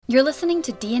You're listening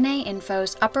to DNA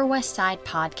Info's Upper West Side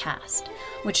podcast,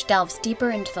 which delves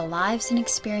deeper into the lives and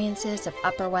experiences of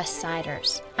Upper West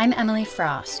Siders. I'm Emily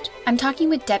Frost. I'm talking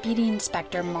with Deputy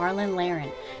Inspector Marlon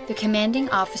Laren, the commanding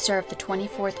officer of the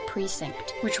 24th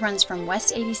Precinct, which runs from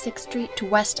West 86th Street to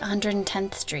West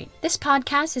 110th Street. This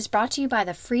podcast is brought to you by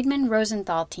the Friedman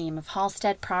Rosenthal team of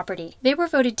Halstead Property. They were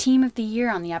voted Team of the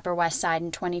Year on the Upper West Side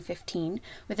in 2015,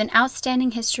 with an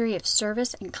outstanding history of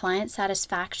service and client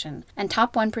satisfaction, and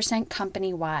top 1%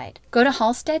 company-wide. Go to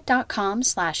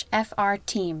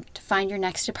halstead.com/FRteam to find your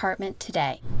next apartment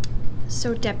today.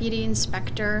 So, Deputy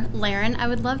Inspector Laren, I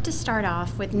would love to start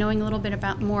off with knowing a little bit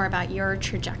more about your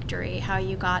trajectory, how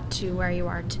you got to where you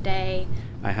are today.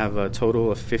 I have a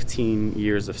total of 15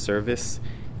 years of service,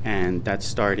 and that's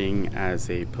starting as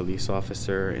a police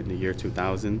officer in the year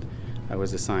 2000. I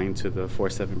was assigned to the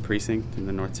 4-7 Precinct in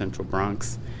the North Central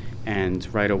Bronx, and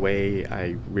right away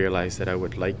I realized that I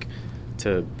would like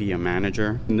to be a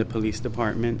manager in the police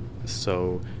department,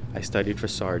 so I studied for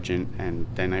sergeant, and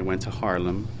then I went to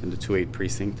Harlem in the 2-8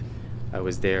 Precinct. I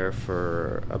was there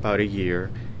for about a year,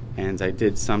 and I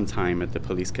did some time at the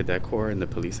Police Cadet Corps in the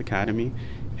Police Academy.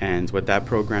 And what that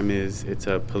program is, it's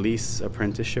a police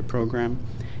apprenticeship program,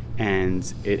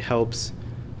 and it helps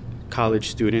college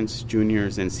students,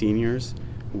 juniors and seniors,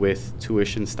 with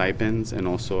tuition stipends and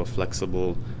also a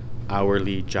flexible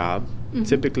hourly job,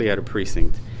 typically at a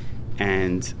precinct.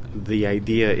 And the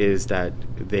idea is that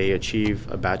they achieve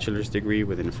a bachelor's degree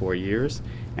within 4 years,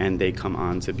 and they come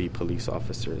on to be police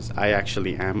officers. I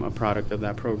actually am a product of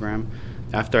that program.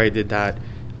 After I did that,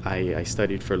 I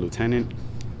studied for lieutenant,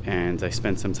 and I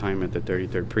spent some time at the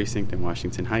 33rd Precinct in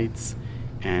Washington Heights,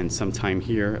 and some time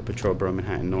here at Patrol Bureau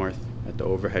Manhattan North at the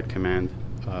Overhead Command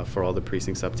for all the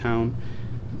precincts uptown.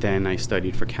 Then I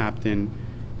studied for captain.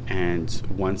 And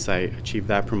once I achieved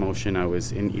that promotion, I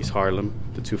was in East Harlem,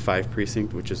 the 2-5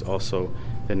 Precinct, which is also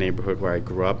the neighborhood where I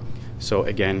grew up. So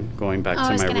again, going back to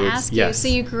my roots. I was going to ask you, so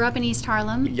you grew up in East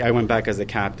Harlem? Yeah, I went back as a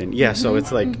captain. Yeah, so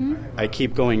it's like I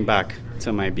keep going back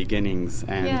to my beginnings,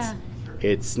 and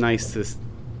it's nice to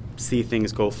see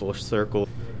things go full circle.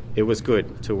 It was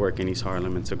good to work in East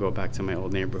Harlem and to go back to my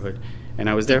old neighborhood. And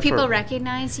I was there for... Did people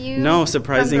recognize you? No,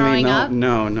 surprisingly,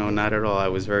 no. No, not at all. I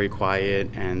was very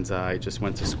quiet, and I just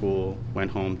went to school,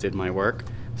 went home, did my work.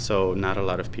 So not a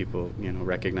lot of people,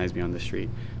 recognized me on the street.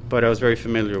 But I was very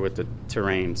familiar with the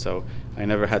terrain, so I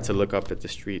never had to look up at the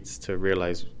streets to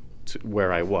realize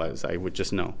where I was. I would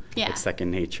just know. Yeah. It's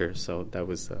second nature, so that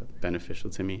was beneficial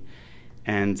to me.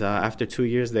 And after 2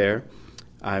 years there,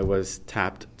 I was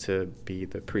tapped to be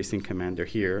the precinct commander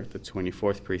here, the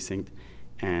 24th Precinct,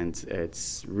 and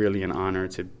it's really an honor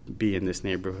to be in this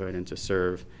neighborhood and to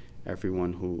serve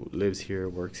everyone who lives here,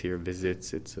 works here,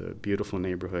 visits. It's a beautiful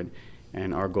neighborhood,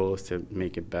 and our goal is to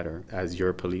make it better as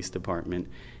your police department.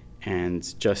 And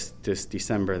just this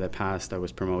December that passed, I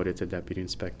was promoted to deputy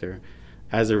inspector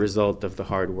as a result of the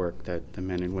hard work that the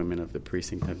men and women of the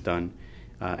precinct have done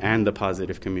and the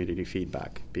positive community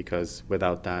feedback, because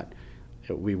without that,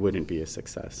 we wouldn't be a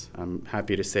success. I'm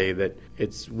happy to say that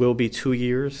it will be 2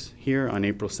 years here on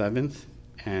April 7th,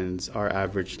 and our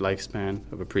average lifespan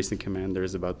of a precinct commander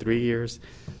is about 3 years.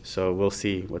 So we'll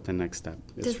see what the next step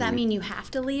is. Does that mean you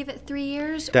have to leave at 3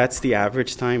 years? That's the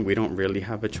average time. We don't really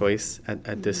have a choice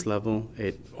at this level.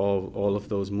 All of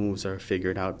those moves are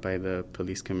figured out by the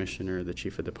police commissioner, the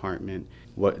chief of department.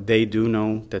 What they do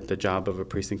know that the job of a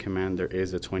precinct commander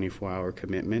is a 24-hour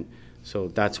commitment. So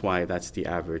that's why that's the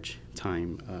average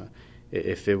time.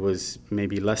 If it was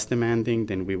maybe less demanding,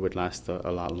 then we would last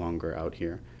a lot longer out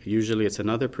here. Usually it's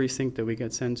another precinct that we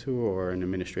get sent to, or an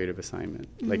administrative assignment,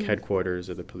 like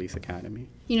headquarters or the police academy.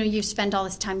 You've spent all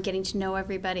this time getting to know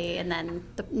everybody, and then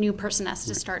the new person has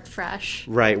to start fresh.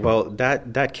 Right. Well,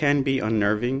 that can be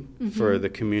unnerving for the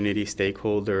community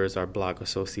stakeholders, our block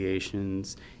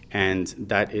associations, and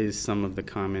that is some of the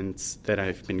comments that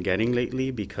I've been getting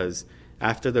lately, because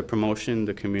after the promotion,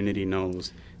 the community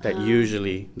knows that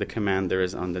usually the commander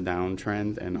is on the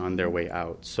downtrend and on their way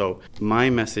out. So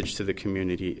my message to the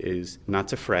community is not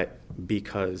to fret,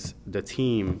 because the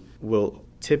team will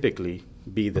typically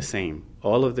be the same.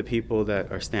 All of the people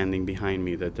that are standing behind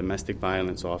me, the domestic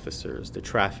violence officers, the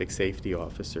traffic safety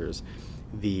officers,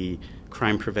 the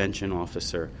crime prevention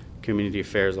officer, community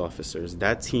affairs officers,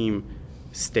 that team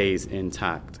stays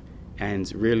intact.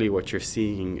 And really what you're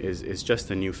seeing is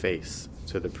just a new face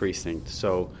to the precinct.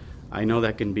 So I know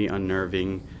that can be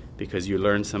unnerving, because you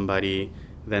learn somebody,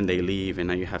 then they leave, and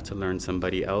now you have to learn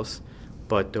somebody else.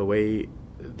 But the way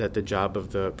that the job of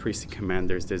the precinct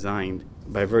commander is designed,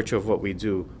 by virtue of what we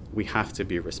do, we have to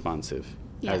be responsive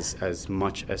as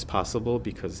much as possible,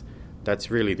 because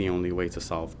that's really the only way to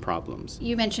solve problems.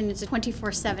 You mentioned it's a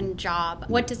 24/7 job.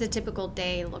 What does a typical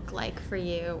day look like for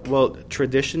you? Well,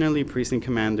 traditionally, precinct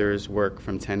commanders work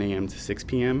from 10 a.m. to 6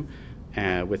 p.m.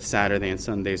 With Saturday and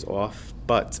Sundays off,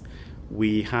 but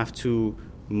we have to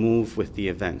move with the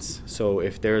events. So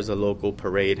if there's a local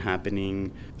parade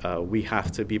happening, we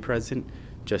have to be present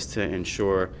just to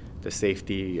ensure the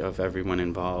safety of everyone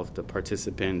involved, the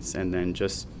participants, and then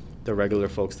just the regular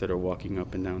folks that are walking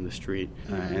up and down the street.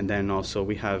 And then also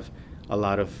we have a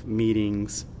lot of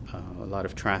meetings, a lot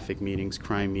of traffic meetings,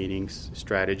 crime meetings,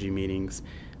 strategy meetings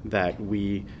that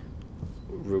we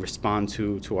respond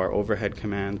to our overhead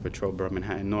command, Patrol Borough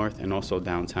Manhattan North, and also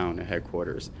downtown at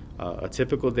headquarters. A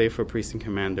typical day for precinct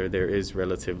commander, there is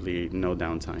relatively no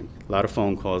downtime. A lot of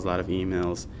phone calls, a lot of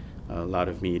emails, a lot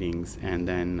of meetings, and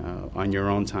then on your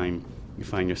own time, you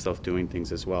find yourself doing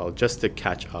things as well, just to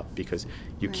catch up, because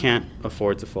you can't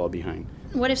afford to fall behind.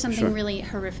 What if something really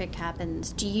horrific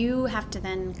happens? Do you have to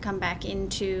then come back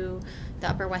into the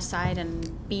Upper West Side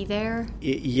and be there?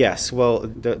 Yes. Well,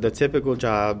 the typical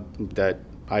job that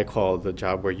I call the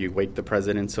job where you wake the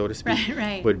president, so to speak,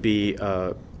 would be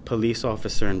a police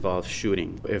officer involved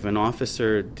shooting. If an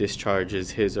officer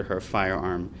discharges his or her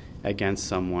firearm against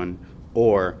someone,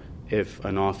 or if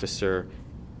an officer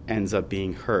ends up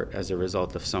being hurt as a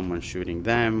result of someone shooting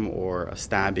them or a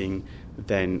stabbing,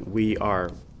 then we are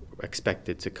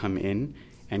expected to come in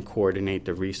and coordinate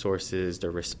the resources, the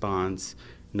response,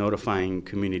 notifying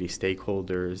community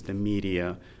stakeholders, the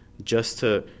media, just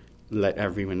to let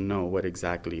everyone know what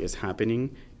exactly is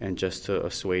happening and just to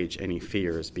assuage any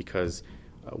fears. Because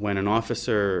when an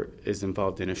officer is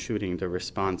involved in a shooting, the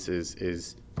response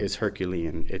is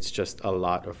Herculean. It's just a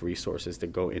lot of resources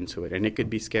that go into it, and it could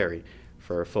be scary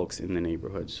for folks in the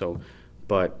neighborhood. So,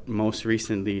 but most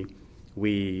recently,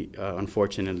 we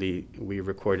unfortunately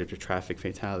recorded a traffic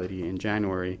fatality in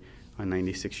January on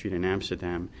 96th Street in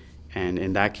Amsterdam, and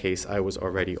in that case, I was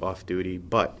already off duty,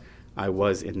 but I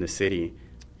was in the city,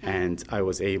 and I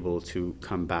was able to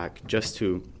come back just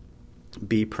to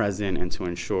be present and to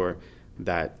ensure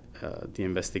that the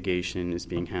investigation is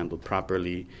being handled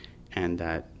properly and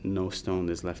that no stone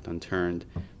is left unturned.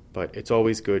 But it's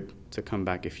always good to come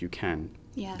back if you can.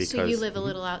 Yeah, so you live a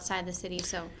little outside the city,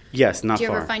 so... Yes, not far.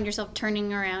 Do you ever find yourself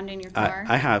turning around in your car?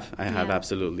 I have,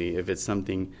 absolutely. If it's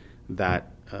something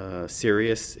that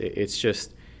serious,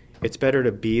 it's better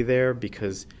to be there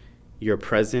because you're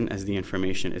present as the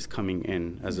information is coming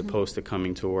in, as opposed to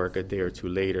coming to work a day or two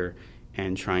later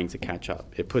and trying to catch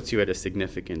up. It puts you at a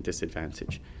significant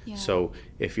disadvantage. Yeah. So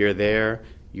if you're there,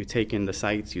 you take in the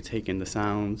sights, you take in the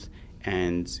sounds,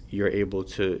 and you're able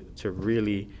to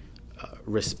really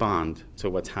respond to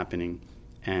what's happening,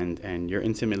 and you're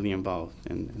intimately involved,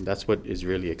 and that's what is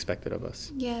really expected of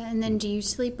us. Yeah, and then do you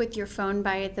sleep with your phone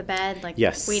by the bed, like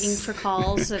yes. waiting for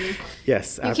calls? And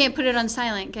yes. You can't put it on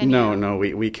silent, can you? No,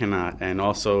 we cannot. And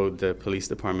also the police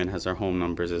department has our home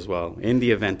numbers as well. In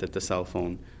the event that the cell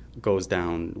phone goes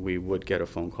down, we would get a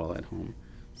phone call at home.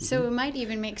 So it might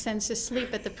even make sense to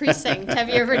sleep at the precinct. Have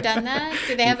you ever done that?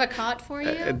 Do they have a cot for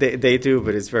you? They do,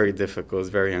 but it's very difficult. It's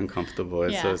very uncomfortable.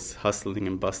 It's hustling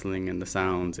and bustling and the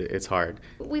sounds. It's hard.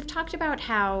 We've talked about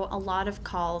how a lot of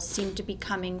calls seem to be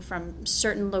coming from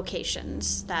certain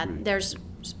locations, that there's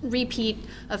repeat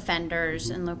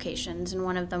offenders in locations, and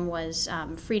one of them was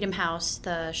Freedom House,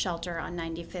 the shelter on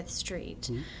 95th Street.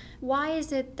 Why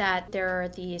is it that there are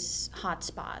these hot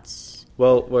spots?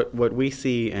 Well, what we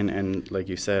see, and like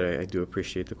you said, I do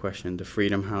appreciate the question, the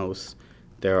Freedom House,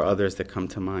 there are others that come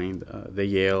to mind. The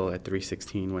Yale at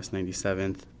 316 West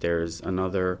 97th. There's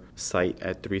another site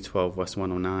at 312 West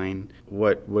 109.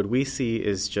 What we see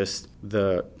is just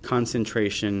the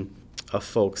concentration of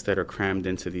folks that are crammed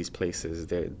into these places.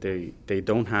 They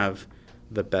don't have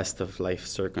the best of life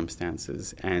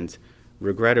circumstances. And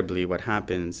regrettably, what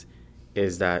happens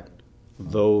is that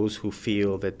those who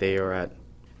feel that they are at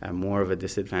more of a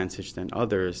disadvantage than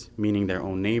others, meaning their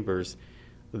own neighbors,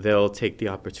 they'll take the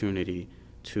opportunity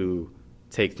to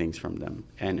take things from them.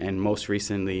 And most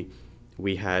recently,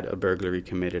 we had a burglary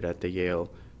committed at the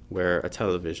Yale where a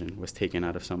television was taken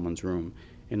out of someone's room.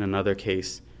 In another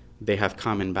case, they have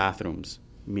common bathrooms,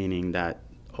 meaning that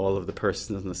all of the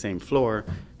persons on the same floor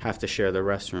have to share the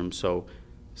restroom, so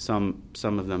some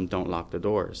of them don't lock the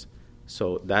doors.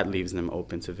 So that leaves them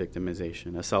open to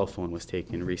victimization. A cell phone was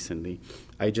taken recently.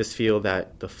 I just feel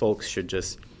that the folks should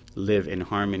just live in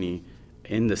harmony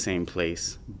in the same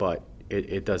place, but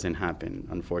it doesn't happen.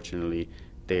 Unfortunately,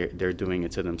 they're doing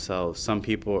it to themselves. Some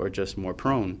people are just more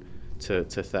prone to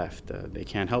theft. They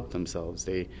can't help themselves.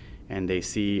 They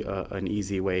see an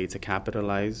easy way to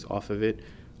capitalize off of it.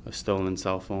 A stolen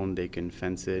cell phone, they can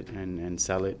fence it and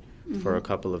sell it for a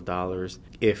couple of dollars.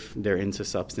 If they're into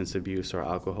substance abuse or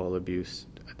alcohol abuse,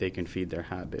 they can feed their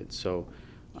habit. So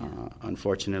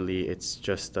unfortunately, it's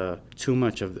just too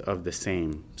much of the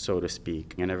same, so to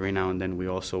speak. And every now and then we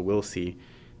also will see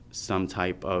some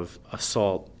type of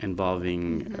assault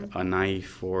involving a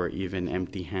knife or even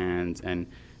empty hands, and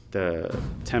the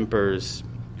tempers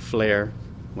flare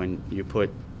when you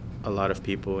put a lot of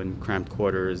people in cramped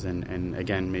quarters and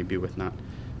again, maybe with not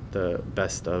the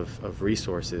best of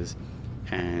resources,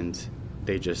 and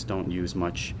they just don't use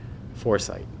much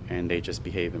foresight and they just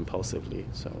behave impulsively.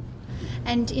 So.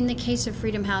 And in the case of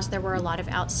Freedom House, there were a lot of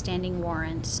outstanding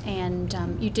warrants, and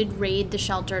you did raid the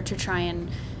shelter to try and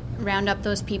round up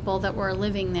those people that were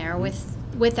living there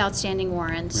with outstanding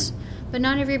warrants. Right. But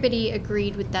not everybody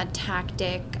agreed with that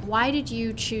tactic. Why did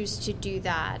you choose to do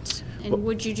that? And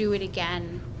would you do it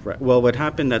again? Right. Well, what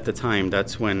happened at the time,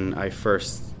 that's when I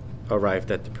first arrived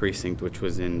at the precinct, which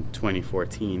was in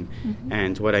 2014.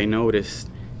 And what I noticed,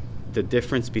 the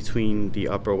difference between the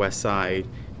Upper West Side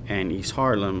and East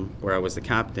Harlem, where I was the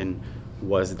captain,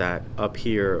 was that up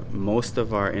here, most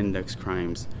of our index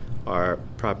crimes are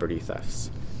property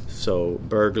thefts. So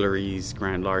burglaries,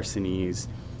 grand larcenies,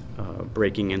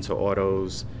 breaking into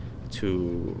autos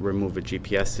to remove a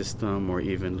GPS system or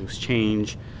even loose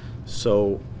change.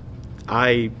 So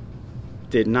I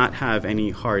did not have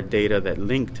any hard data that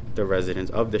linked the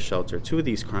residents of the shelter to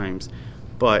these crimes,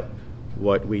 but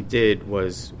what we did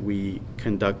was we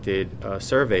conducted a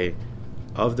survey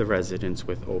of the residents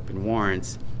with open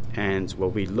warrants, and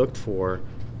what we looked for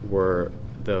were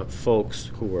the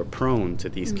folks who were prone to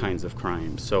these kinds of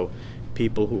crimes. So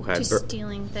people who had... Just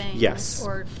stealing things? Yes.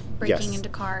 Or breaking into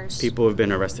cars? People who have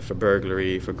been arrested for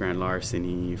burglary, for grand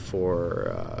larceny,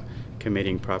 for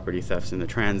committing property thefts in the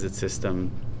transit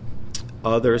system.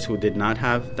 Others who did not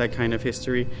have that kind of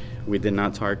history, we did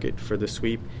not target for the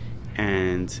sweep.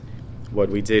 And what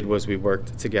we did was we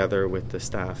worked together with the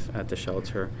staff at the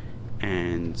shelter,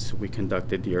 and we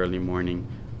conducted the early morning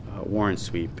warrant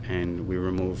sweep, and we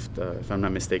removed, if I'm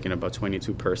not mistaken, about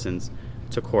 22 persons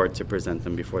to court to present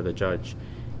them before the judge.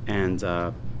 And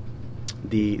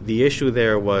the issue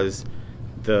there was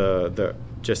the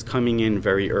just coming in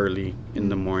very early in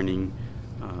the morning.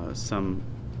 Some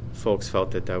folks felt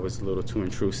that was a little too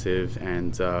intrusive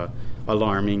and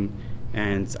alarming,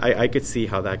 and I could see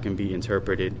how that can be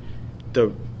interpreted.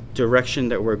 The direction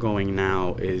that we're going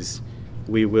now is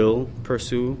we will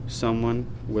pursue someone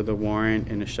with a warrant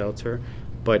in a shelter,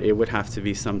 but it would have to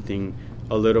be something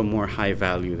a little more high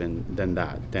value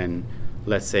than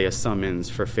let's say a summons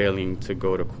for failing to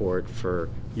go to court for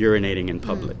urinating in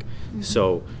public.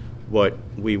 So what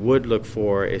we would look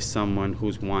for is someone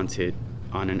who's wanted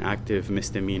on an active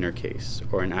misdemeanor case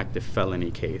or an active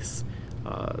felony case.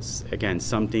 Again,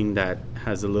 something that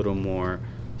has a little more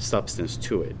substance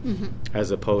to it,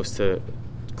 as opposed to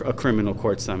a criminal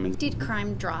court summons. Did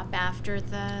crime drop after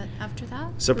that?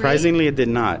 Surprisingly, it did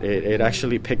not. It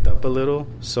actually picked up a little,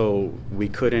 so we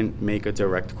couldn't make a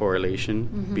direct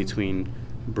correlation between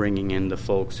bringing in the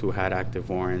folks who had active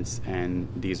warrants and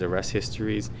these arrest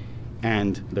histories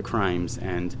and the crimes.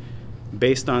 And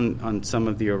based on some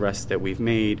of the arrests that we've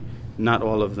made, not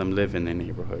all of them live in the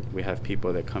neighborhood. We have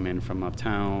people that come in from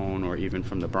uptown or even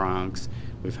from the Bronx.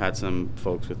 We've had some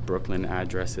folks with Brooklyn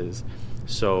addresses.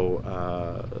 So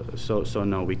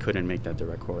no, we couldn't make that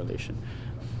direct correlation.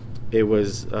 It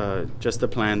was just a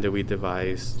plan that we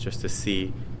devised just to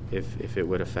see if it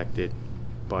would affect it.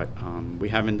 But we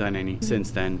haven't done any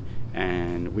since then,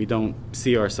 and we don't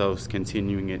see ourselves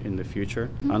continuing it in the future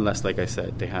unless, like I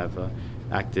said, they have an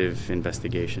active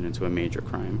investigation into a major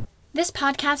crime. This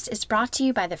podcast is brought to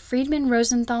you by the Friedman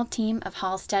Rosenthal team of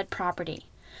Halstead Property.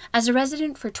 As a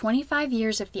resident for 25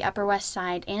 years of the Upper West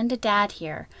Side and a dad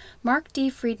here, Mark D.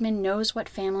 Friedman knows what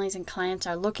families and clients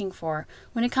are looking for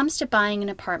when it comes to buying an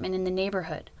apartment in the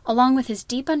neighborhood. Along with his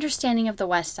deep understanding of the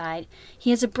West Side,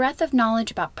 he has a breadth of knowledge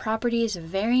about properties of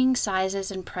varying sizes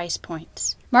and price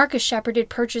points. Mark has shepherded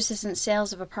purchases and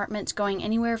sales of apartments going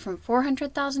anywhere from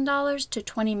 $400,000 to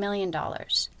 $20 million.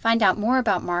 Find out more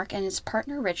about Mark and his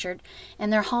partner Richard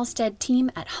and their Halstead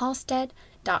team at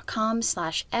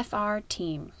halstead.com/FR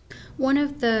team. One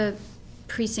of the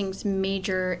precinct's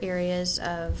major areas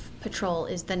of patrol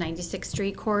is the 96th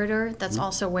Street corridor. That's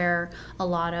also where a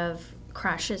lot of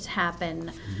crashes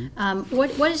happen.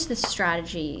 What is the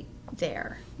strategy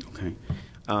there? Okay.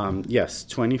 Yes,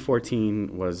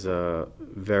 2014 was a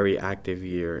very active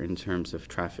year in terms of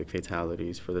traffic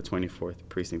fatalities for the 24th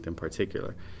Precinct in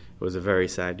particular. It was a very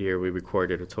sad year. We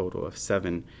recorded a total of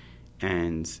 7,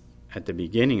 and at the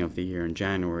beginning of the year in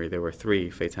January, there were 3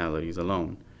 fatalities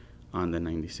alone on the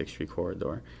 96th Street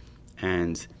corridor.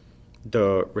 And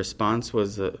The response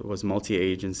was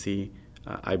multi-agency.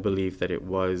 I believe that it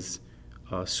was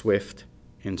swift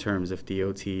in terms of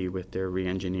DOT with their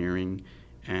re-engineering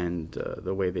and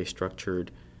the way they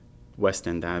structured West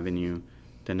End Avenue,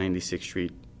 the 96th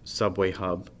Street subway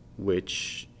hub,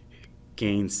 which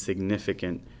gained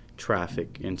significant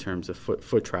traffic in terms of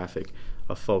foot traffic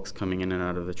of folks coming in and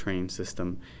out of the train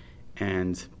system.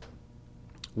 And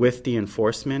with the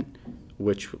enforcement,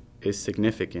 which is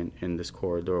significant in this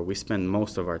corridor, we spend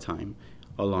most of our time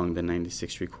along the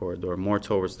 96th Street corridor, more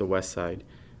towards the west side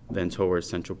than towards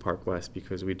Central Park West,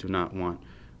 because we do not want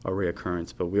a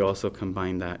reoccurrence. But we also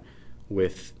combine that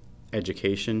with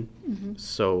education. Mm-hmm.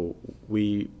 So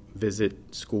we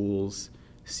visit schools,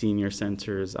 senior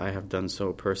centers. I have done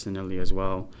so personally as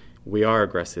well. We are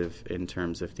aggressive in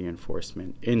terms of the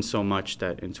enforcement, in so much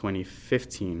that in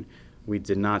 2015, we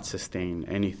did not sustain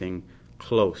anything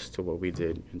close to what we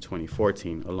did in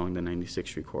 2014 along the 96th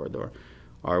Street corridor.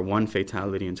 Our one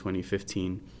fatality in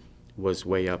 2015 was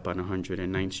way up on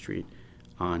 109th Street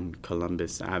on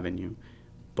Columbus Avenue.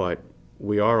 But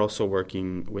we are also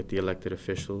working with the elected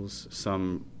officials.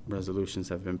 Some resolutions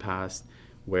have been passed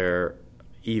where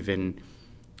even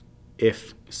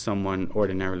if someone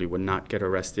ordinarily would not get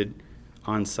arrested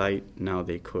on site, now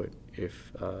they could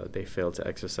if they failed to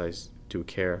exercise due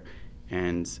care.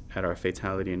 And at our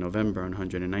fatality in November on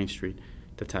 109th Street,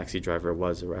 the taxi driver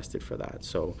was arrested for that.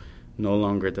 So no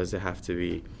longer does it have to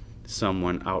be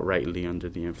someone outrightly under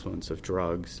the influence of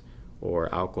drugs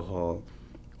or alcohol,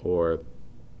 or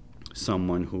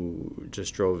someone who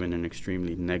just drove in an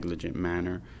extremely negligent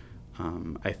manner.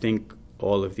 I think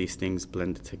all of these things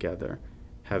blended together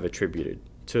have attributed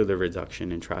to the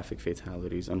reduction in traffic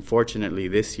fatalities. Unfortunately,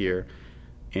 this year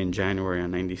in January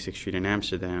on 96th Street in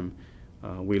Amsterdam,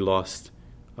 we lost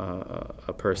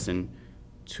a person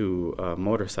to a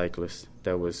motorcyclist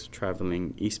that was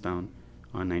traveling eastbound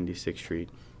on 96th Street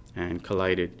and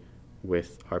collided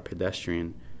with our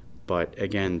pedestrian. But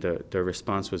again, the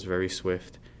response was very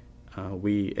swift.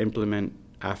 We implement,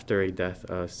 after a death,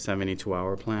 a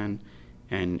 72-hour plan,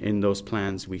 and in those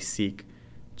plans we seek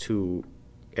to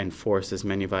enforce as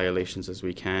many violations as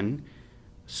we can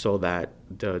so that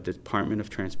the Department of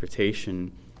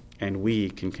Transportation and we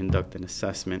can conduct an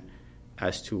assessment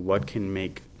as to what can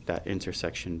make that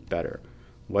intersection better.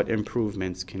 What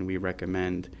improvements can we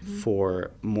recommend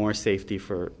for more safety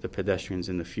for the pedestrians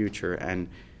in the future? And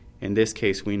in this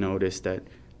case, we noticed that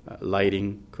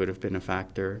lighting could have been a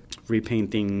factor,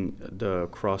 repainting the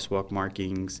crosswalk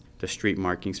markings, the street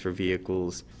markings for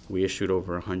vehicles. We issued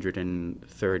over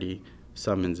 130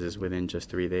 summonses within just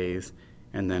 3 days,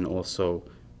 and then also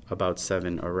about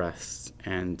 7 arrests.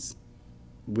 And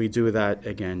we do that,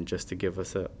 again, just to give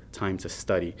us a time to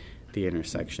study the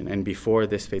intersection. And before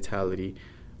this fatality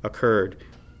occurred,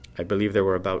 I believe there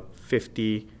were about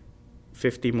 50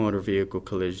 motor vehicle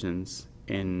collisions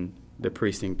in the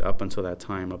precinct up until that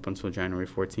time, up until January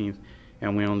 14th,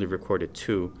 and we only recorded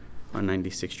 2 on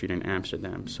 96th Street in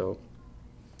Amsterdam. So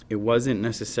it wasn't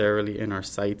necessarily in our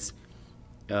sights,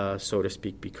 so to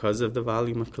speak, because of the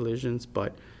volume of collisions,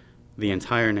 but the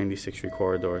entire 96th Street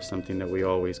corridor is something that we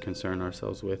always concern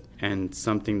ourselves with, and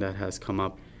something that has come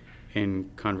up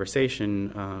in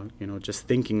conversation, just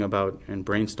thinking about and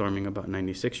brainstorming about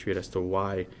 96th Street as to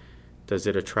why does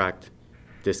it attract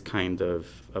this kind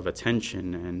of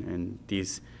attention and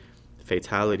these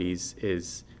fatalities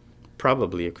is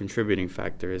probably a contributing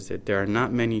factor, is that there are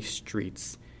not many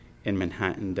streets in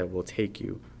Manhattan that will take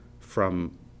you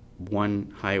from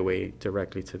one highway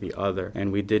directly to the other.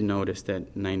 And we did notice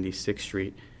that 96th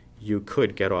Street, you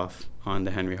could get off on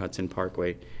the Henry Hudson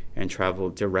Parkway and travel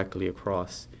directly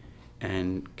across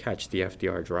and catch the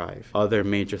FDR Drive. Other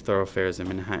major thoroughfares in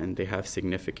Manhattan, they have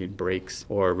significant breaks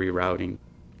or rerouting.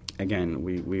 Again,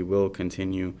 we will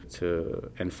continue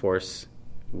to enforce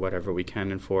whatever we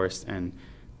can enforce, and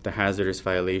the hazardous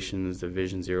violations, the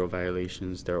Vision Zero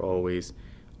violations, they're always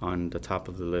on the top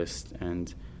of the list,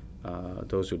 and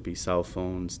those would be cell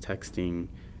phones, texting,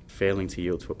 failing to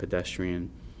yield to a pedestrian,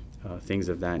 things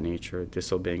of that nature,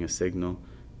 disobeying a signal,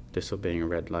 disobeying a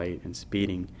red light, and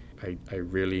speeding. I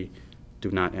really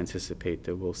do not anticipate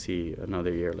that we'll see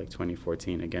another year like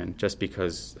 2014 again, just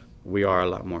because we are a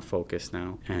lot more focused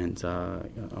now, and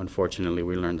unfortunately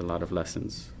we learned a lot of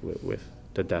lessons with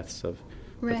the deaths of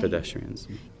the pedestrians.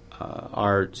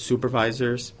 Our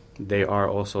supervisors, they are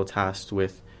also tasked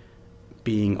with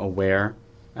being aware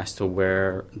as to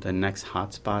where the next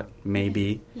hotspot may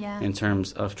be in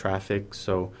terms of traffic.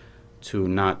 So to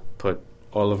not put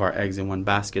all of our eggs in one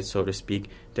basket, so to speak,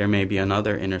 there may be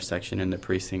another intersection in the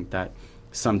precinct that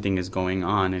something is going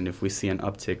on, and if we see an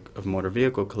uptick of motor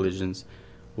vehicle collisions,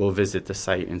 we'll visit the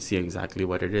site and see exactly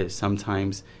what it is.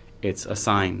 Sometimes it's a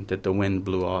sign that the wind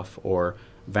blew off or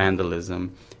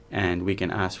vandalism, and we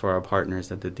can ask for our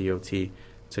partners at the DOT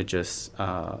to just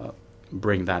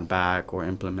bring that back or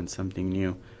implement something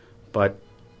new. But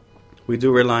we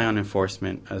do rely on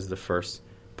enforcement as the first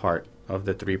part of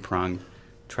the three-pronged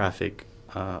traffic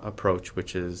approach,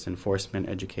 which is enforcement,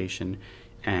 education,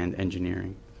 and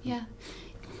engineering. Yeah.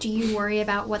 Do you worry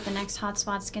about what the next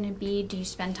hotspot's going to be? Do you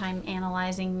spend time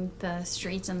analyzing the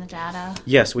streets and the data?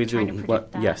 Yes, we do. That?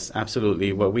 Yes,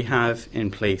 absolutely. What we have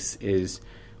in place is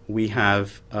we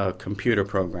have a computer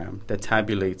program that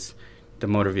tabulates the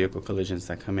motor vehicle collisions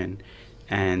that come in.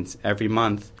 And every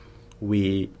month,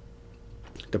 the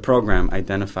program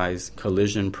identifies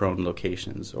collision-prone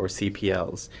locations, or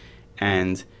CPLs,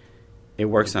 and it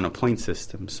works on a point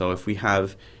system. So if we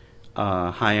have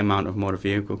a high amount of motor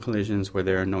vehicle collisions where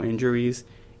there are no injuries,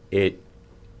 it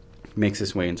makes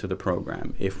its way into the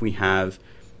program. If we have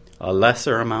a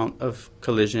lesser amount of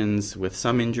collisions with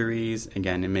some injuries,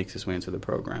 again, it makes its way into the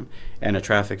program. And a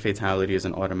traffic fatality is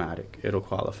an automatic. It'll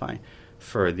qualify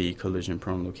for the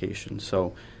collision-prone location.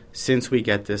 So since we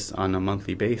get this on a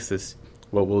monthly basis,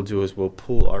 what we'll do is we'll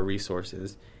pool our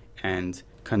resources and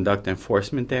conduct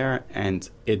enforcement there, and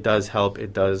it does help.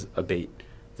 It does abate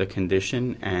the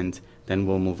condition, and then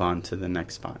we'll move on to the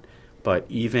next spot. But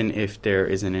even if there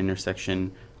is an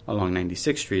intersection along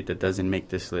 96th Street that doesn't make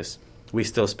this list, we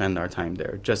still spend our time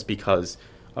there just because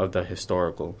of the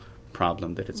historical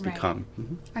problem that it's become.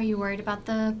 Mm-hmm. Are you worried about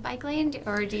the bike lane,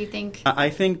 or do you think... I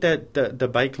think that the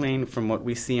bike lane, from what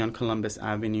we see on Columbus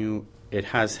Avenue, it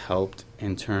has helped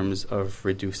in terms of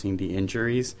reducing the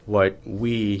injuries. What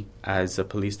we, as a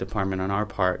police department on our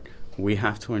part, we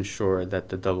have to ensure that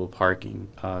the double parking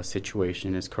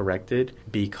situation is corrected,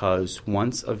 because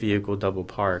once a vehicle double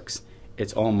parks,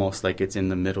 it's almost like it's in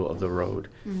the middle of the road,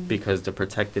 because the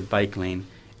protected bike lane,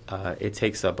 it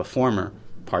takes up a former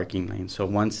parking lane. So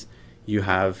once you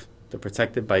have the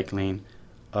protected bike lane,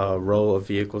 a row of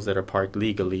vehicles that are parked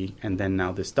legally, and then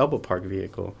now this double park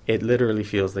vehicle, it literally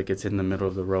feels like it's in the middle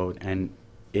of the road, and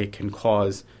it can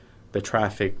cause the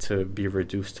traffic to be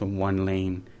reduced to one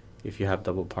lane if you have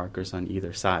double parkers on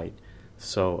either side.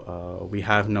 So we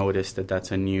have noticed that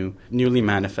that's a newly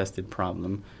manifested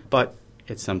problem, but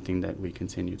it's something that we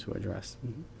continue to address.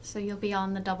 Mm-hmm. So you'll be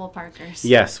on the double parkers?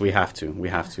 Yes, we have to. We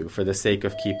have to, for the sake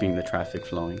of keeping the traffic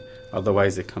flowing.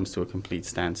 Otherwise, it comes to a complete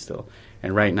standstill.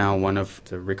 And right now, one of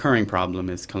the recurring problem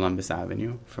is Columbus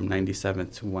Avenue from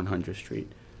 97th to 100th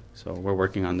Street. So we're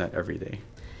working on that every day.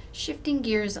 Shifting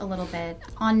gears a little bit,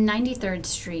 on 93rd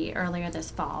Street earlier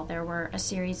this fall, there were a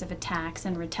series of attacks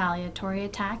and retaliatory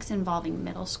attacks involving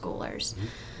middle schoolers. Mm-hmm.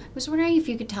 I was wondering if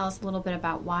you could tell us a little bit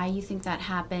about why you think that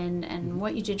happened and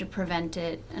what you did to prevent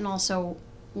it, and also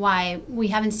why we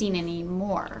haven't seen any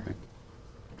more. Right.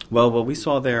 Well, what we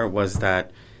saw there was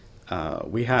that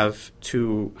we have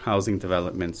two housing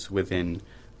developments within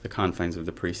the confines of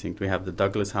the precinct. We have the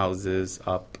Douglas houses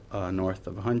up north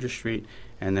of 100th Street,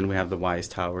 and then we have the Wise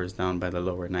Towers down by the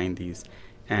lower 90s.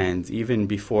 And even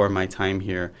before my time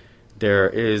here, there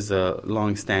is a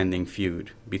long-standing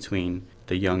feud between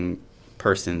the young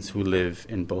persons who live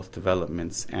in both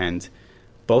developments. And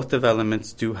both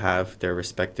developments do have their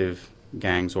respective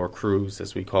gangs, or crews,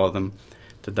 as we call them.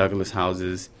 The Douglas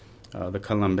houses, the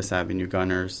Columbus Avenue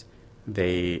Gunners,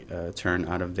 they turn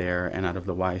out of there, and out of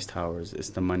the Wise Towers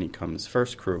is the Money Comes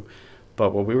First crew.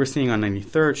 But what we were seeing on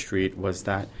 93rd Street was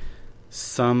that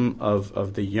some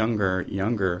of the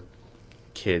younger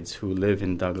kids who live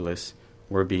in Douglas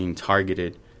were being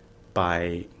targeted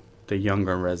by the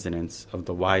younger residents of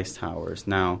the Wise Towers.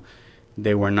 Now,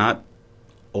 they were not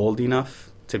old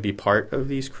enough to be part of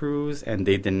these crews, and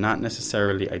they did not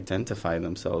necessarily identify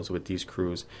themselves with these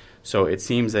crews. So it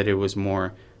seems that it was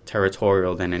more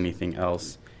territorial than anything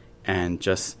else, and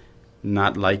just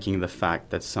not liking the fact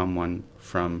that someone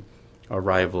from a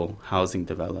rival housing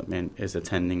development is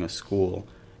attending a school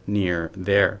near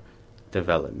their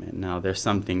development. Now, there's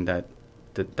something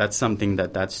that's something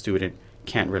that student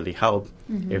can't really help.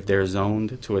 Mm-hmm. If they're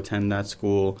zoned to attend that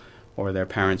school, or their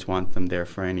parents want them there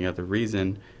for any other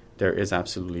reason, there is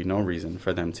absolutely no reason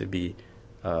for them to be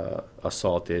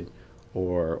assaulted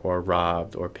or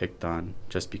robbed or picked on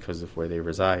just because of where they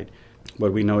reside.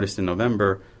 What we noticed in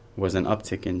November was an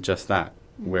uptick in just that,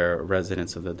 where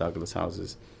residents of the Douglas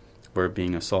houses were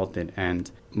being assaulted. And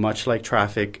much like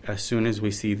traffic, as soon as we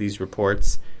see these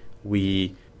reports,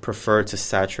 we prefer to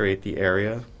saturate the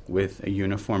area with a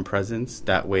uniform presence.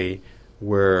 That way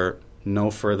we're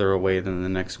no further away than the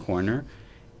next corner.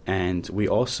 And we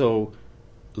also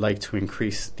like to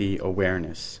increase the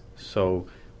awareness. So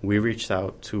we reached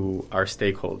out to our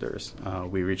stakeholders.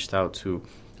 We reached out to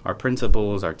our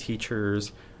principals, our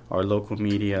teachers, our local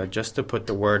media, just to put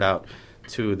the word out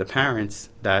to the parents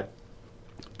that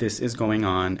this is going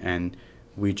on, and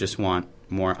we just want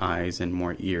more eyes and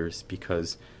more ears,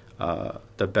 because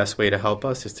the best way to help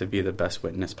us is to be the best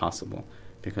witness possible,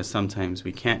 because sometimes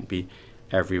we can't be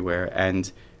everywhere.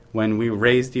 And when we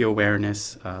raised the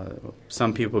awareness,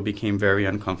 some people became very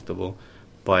uncomfortable,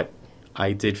 but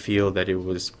I did feel that it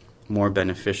was more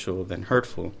beneficial than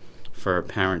hurtful for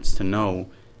parents to know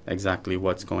exactly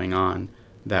what's going on.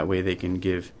 That way they can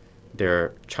give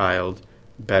their child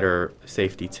better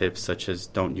safety tips, such as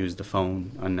don't use the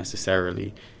phone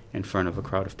unnecessarily in front of a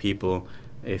crowd of people.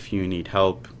 If you need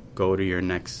help, go to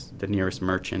the nearest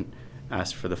merchant,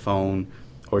 ask for the phone,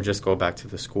 or just go back to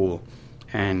the school.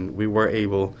 And we were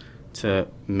able to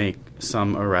make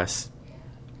some arrests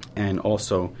and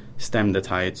also stem the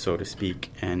tide, so to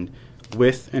speak. And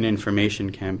with an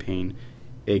information campaign,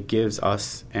 it gives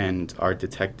us and our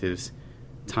detectives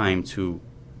time to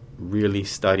really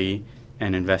study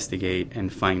and investigate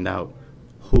and find out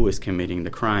who is committing the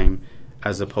crime,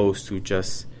 as opposed to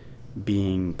just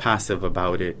being passive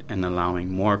about it and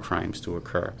allowing more crimes to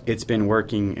occur. It's been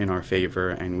working in our favor,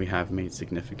 and we have made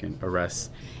significant arrests.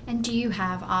 And do you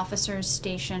have officers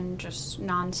stationed just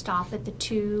nonstop at the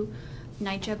two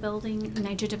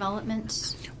NYCHA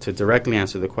developments? To directly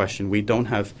answer the question, we don't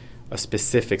have a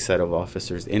specific set of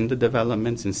officers in the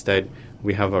developments. Instead,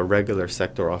 we have our regular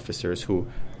sector officers who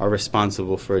are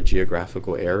responsible for a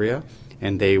geographical area,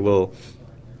 and they will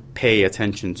pay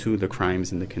attention to the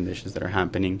crimes and the conditions that are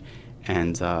happening.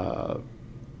 And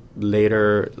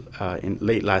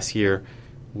late last year,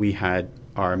 we had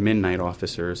our midnight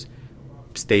officers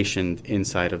stationed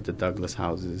inside of the Douglas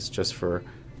houses just for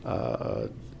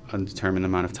an undetermined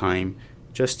amount of time,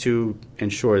 just to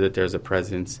ensure that there's a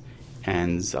presence.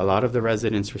 And a lot of the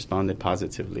residents responded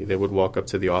positively. They would walk up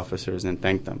to the officers and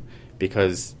thank them,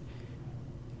 because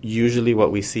usually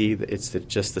what we see, it's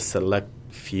just a select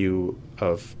few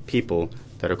of people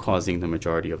that are causing the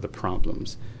majority of the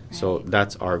problems. Right. So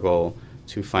that's our goal,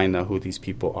 to find out who these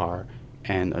people are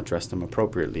and address them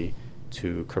appropriately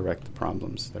to correct the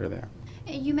problems that are there.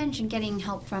 You mentioned getting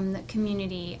help from the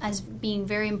community as being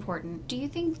very important. Do you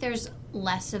think there's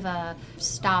less of a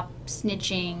stop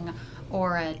snitching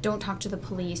or a don't talk to the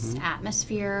police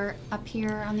atmosphere up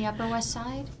here on the Upper West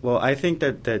Side? Well, I think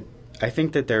that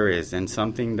there is, and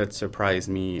something that surprised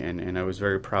me and I was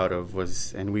very proud of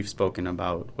was, and we've spoken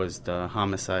about, was the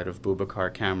homicide of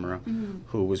Boubacar Camara,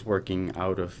 who was working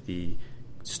out of the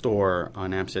store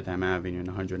on Amsterdam Avenue and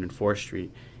 104th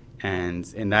Street.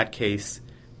 And in that case,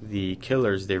 the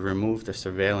killers, they removed the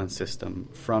surveillance system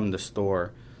from the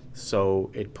store,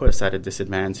 so it put us at a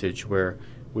disadvantage where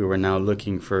we were now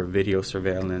looking for video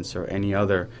surveillance or any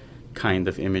other kind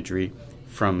of imagery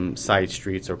from side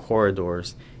streets or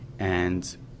corridors,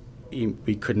 and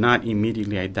we could not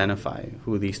immediately identify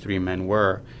who these three men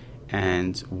were.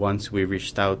 And once we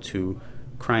reached out to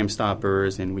Crime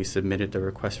Stoppers and we submitted the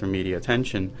request for media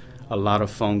attention, a lot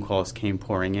of phone calls came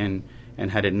pouring in,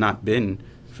 and had it not been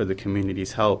for the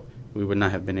community's help, we would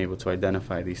not have been able to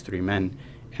identify these three men.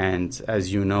 And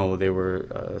as you know, they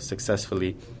were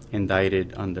successfully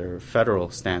indicted under federal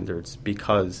standards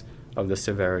because of the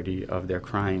severity of their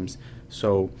crimes.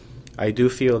 So I do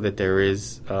feel that there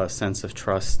is a sense of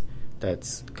trust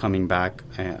that's coming back.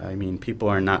 I mean, people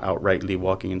are not outrightly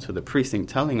walking into the precinct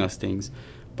telling us things,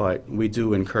 but we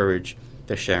do encourage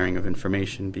the sharing of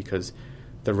information, because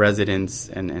the residents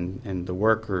and the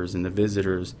workers and the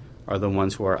visitors are the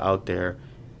ones who are out there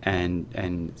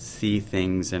and see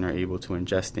things and are able to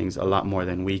ingest things a lot more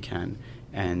than we can.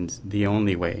 And the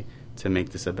only way to make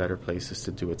this a better place is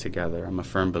to do it together. I'm a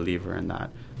firm believer in that.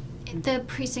 The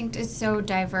precinct is so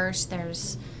diverse.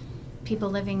 There's people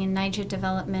living in NYCHA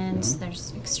developments.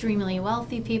 There's extremely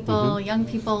wealthy people, young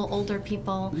people, older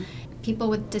people, people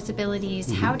with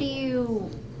disabilities. How do you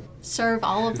serve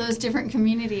all of those different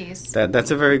communities?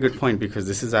 That's a very good point, because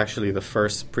this is actually the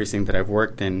first precinct that I've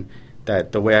worked in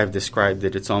that, the way I've described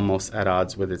it, it's almost at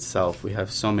odds with itself. We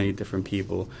have so many different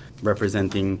people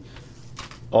representing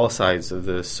all sides of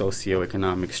the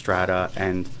socioeconomic strata,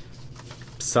 and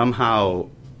somehow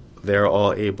they're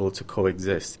all able to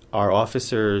coexist. Our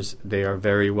officers, they are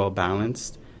very well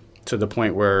balanced, to the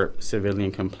point where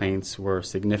civilian complaints were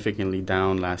significantly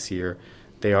down last year.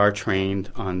 They are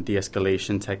trained on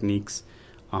de-escalation techniques,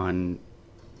 on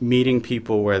meeting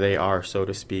people where they are, so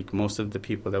to speak. Most of the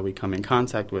people that we come in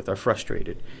contact with are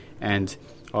frustrated, and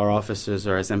our officers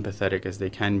are as empathetic as they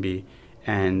can be,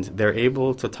 and they're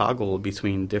able to toggle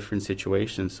between different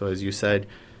situations. So as you said,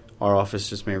 our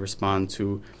officers may respond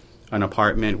to an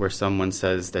apartment where someone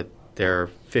says that their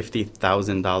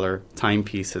 $50,000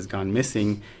 timepiece has gone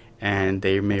missing, and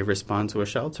they may respond to a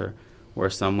shelter, where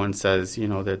someone says,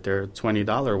 that their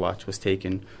 $20 watch was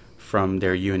taken from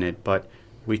their unit. But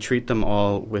we treat them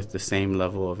all with the same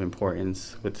level of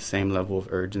importance, with the same level of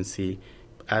urgency.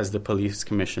 As the police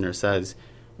commissioner says,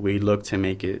 we look to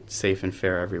make it safe and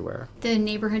fair everywhere. The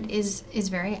neighborhood is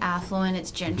very affluent.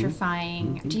 It's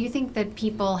gentrifying. Mm-hmm. Do you think that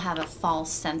people have a false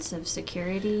sense of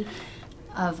security,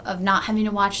 of not having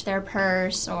to watch their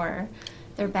purse or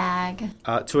their bag?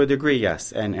 To a degree,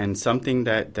 yes. And something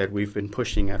that we've been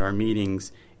pushing at our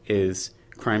meetings is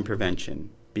crime prevention,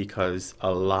 because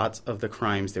a lot of the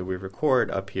crimes that we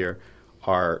record up here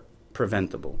are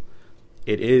preventable.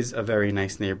 It is a very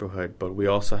nice neighborhood, but we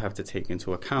also have to take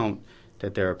into account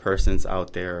that there are persons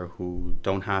out there who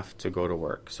don't have to go to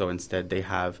work. So instead, they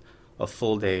have a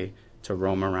full day to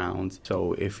roam around.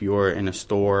 So if you're in a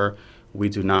store, we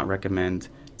do not recommend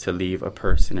to leave a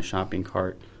purse in a shopping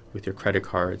cart with your credit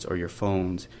cards or your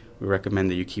phones. We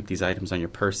recommend that you keep these items on your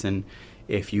person.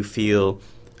 If you feel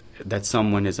that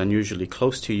someone is unusually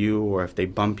close to you, or if they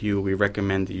bump you, we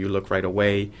recommend that you look right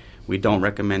away. We don't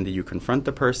recommend that you confront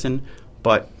the person,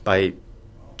 but by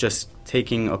just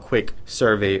taking a quick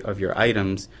survey of your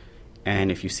items,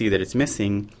 and if you see that it's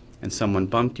missing and someone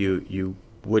bumped you, you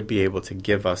would be able to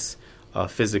give us a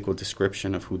physical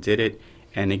description of who did it,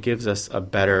 and it gives us a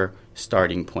better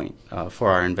starting point for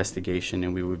our investigation,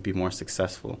 and we would be more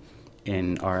successful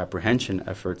in our apprehension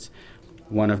efforts.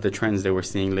 One of the trends that we're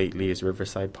seeing lately is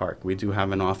Riverside Park. We do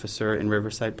have an officer in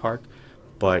Riverside Park,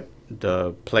 but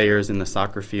the players in the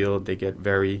soccer field, they get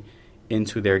very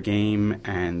into their game,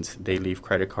 and they leave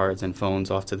credit cards and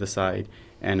phones off to the side,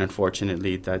 and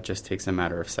unfortunately that just takes a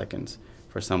matter of seconds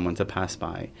for someone to pass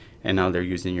by, and now they're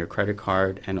using your credit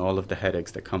card and all of the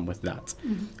headaches that come with that,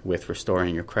 with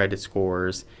restoring your credit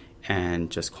scores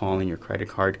and just calling your credit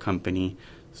card company.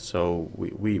 So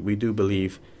we do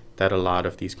believe that a lot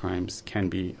of these crimes can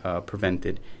be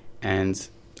prevented, and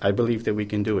I believe that we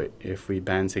can do it. If we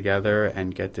band together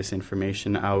and get this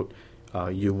information out,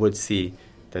 you would see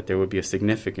that there would be a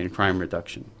significant crime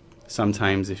reduction.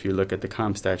 Sometimes if you look at the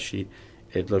CompStat sheet,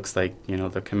 it looks like,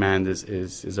 the command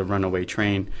is a runaway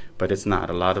train, but it's not.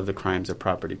 A lot of the crimes are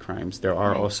property crimes. There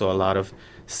are also a lot of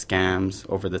scams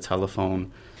over the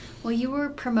telephone. Well, you were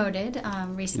promoted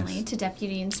recently to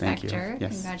deputy inspector. Thank you.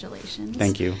 Yes. Congratulations.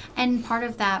 Thank you. And part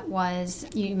of that was,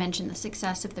 you mentioned the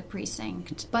success of the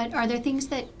precinct, but are there things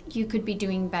that you could be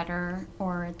doing better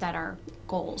or that are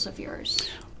goals of yours?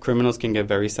 Criminals can get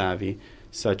very savvy,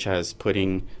 such as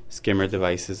putting skimmer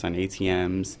devices on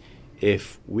ATMs.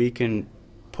 If we can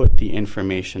put the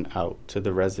information out to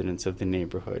the residents of the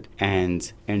neighborhood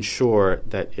and ensure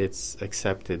that it's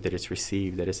accepted, that it's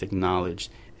received, that it's acknowledged,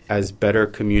 as better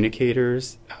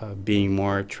communicators, being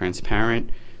more transparent,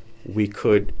 we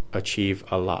could achieve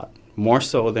a lot. More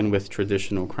so than with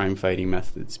traditional crime-fighting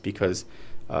methods, because,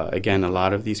 again, a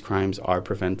lot of these crimes are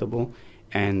preventable,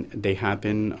 and they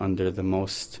happen under the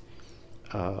most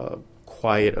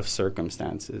quiet of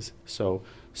circumstances. So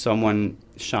someone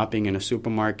shopping in a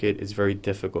supermarket is very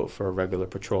difficult for a regular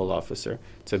patrol officer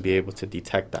to be able to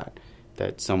detect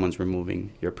that someone's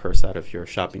removing your purse out of your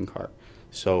shopping cart.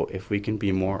 So if we can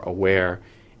be more aware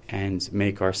and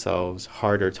make ourselves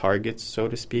harder targets, so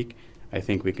to speak, I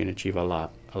think we can achieve a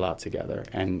lot together,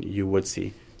 and you would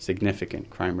see significant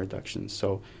crime reductions.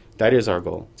 So that is our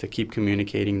goal, to keep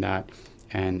communicating that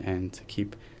and to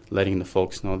keep letting the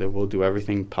folks know that we'll do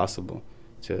everything possible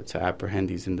to apprehend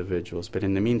these individuals. But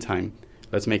in the meantime,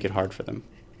 let's make it hard for them.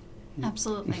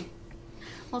 Absolutely.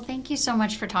 Well, thank you so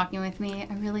much for talking with me.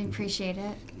 I really appreciate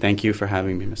it. Thank you for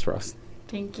having me, Ms. Frost.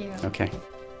 Thank you. Okay.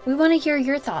 We want to hear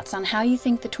your thoughts on how you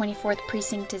think the 24th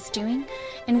Precinct is doing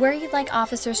and where you'd like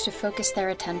officers to focus their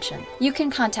attention. You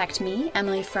can contact me,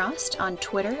 Emily Frost, on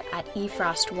Twitter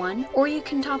 @efrost1, or you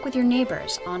can talk with your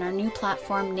neighbors on our new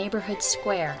platform Neighborhood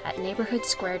Square at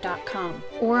neighborhoodsquare.com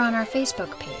or on our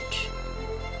Facebook page.